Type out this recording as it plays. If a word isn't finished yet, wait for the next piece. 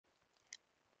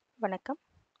வணக்கம்.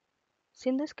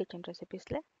 சிந்துஸ் கிச்சன்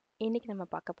ரெசிபீஸில் இன்றைக்கி நம்ம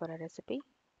பார்க்க போகிற ரெசிபி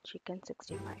சிக்கன்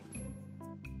 65.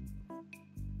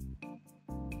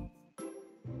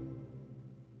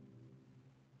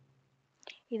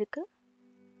 இதுக்கு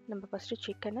நம்ம ஃபஸ்ட்டு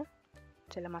சிக்கனை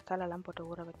சில மசாலாலாம் போட்டு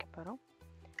ஊற வைக்க போகிறோம்.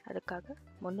 அதுக்காக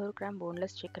 300 கிராம்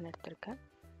போன்லெஸ் சிக்கன் எடுத்திருக்கேன்.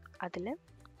 அதில்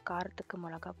காரத்துக்கு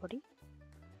மிளகா பொடி,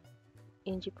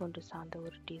 இஞ்சி பூண்டு சாந்து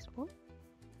 1 டீஸ்பூன்,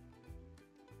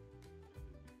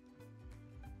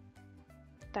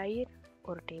 தயிர்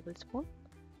 1 டேபிள் ஸ்பூன்,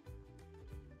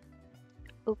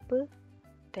 உப்பு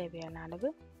தேவையான அளவு,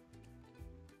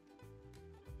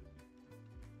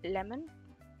 லெமன்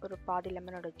ஒரு பாதி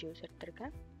லெமனோட ஜூஸ்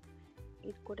எடுத்திருக்கேன்.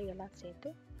 இது கூட எல்லாம்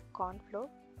சேர்த்து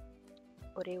கார்ன்ஃப்ளோர்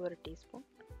ஒரே 1 டீஸ்பூன்.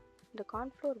 இந்த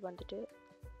கார்ன்ஃப்ளோர் வந்துட்டு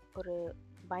ஒரு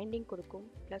பைண்டிங் கொடுக்கும்,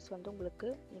 ப்ளஸ் உங்களுக்கு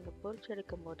நீங்கள் பொரிச்சு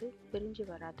எடுக்கும்போது பிரிஞ்சு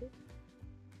வராது.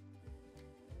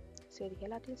 ஸோ இது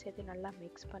எல்லாத்தையும் சேர்த்து நல்லா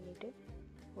மிக்ஸ் பண்ணிவிட்டு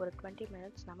ஒரு 20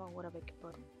 மினிட்ஸ் நம்ம ஊற வைக்க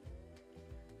போகிறோம்.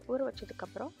 ஊற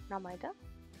வச்சதுக்கப்புறம் நம்ம இதை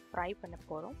ஃப்ரை பண்ண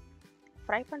போகிறோம்.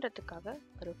 ஃப்ரை பண்ணுறதுக்காக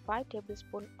ஒரு 5 டேபிள்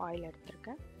ஸ்பூன் ஆயில்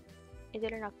எடுத்திருக்கேன்.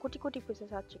 இதில் நான் குட்டி குட்டி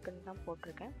பீசஸாக சிக்கன் தான்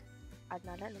போட்டிருக்கேன்.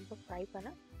 அதனால் நம்ம ஃப்ரை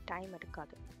பண்ண டைம்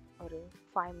எடுக்காது, ஒரு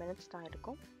 5 மினிட்ஸ் தான்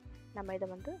எடுக்கும். நம்ம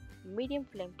இதை மீடியம்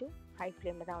ஃப்ளேம் டு ஹை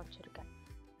ஃப்ளேமில் தான் வச்சுருக்கேன்.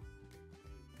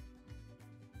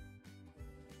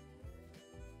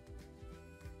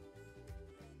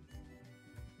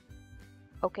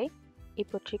 ஓகே,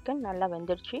 இப்போ சிக்கன் நல்லா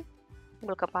வெந்துடுச்சு.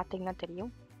 உங்களுக்கு பார்த்தீங்கன்னா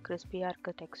தெரியும், கிறிஸ்பியாக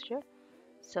இருக்குது டெக்ஸ்டர்.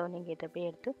 ஸோ நீங்கள் இதை அப்படியே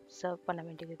எடுத்து சர்வ் பண்ண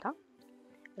வேண்டியது தான்.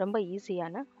 ரொம்ப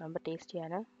ஈஸியான, ரொம்ப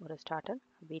டேஸ்டியான ஒரு ஸ்டார்டர்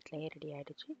வீட்டிலையே ரெடி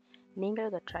ஆகிடுச்சு.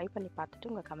 நீங்களும் இதை ட்ரை பண்ணி பார்த்துட்டு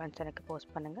உங்கள் கமெண்ட்ஸ் எனக்கு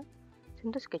போஸ்ட் பண்ணுங்கள்.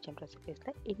 சிந்துஸ் கிச்சன்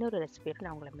ரெசிபீஸில் இன்னொரு ரெசிபியோடு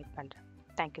நான் உங்களை மீட் பண்ணுறேன்.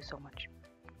 Thank you so much.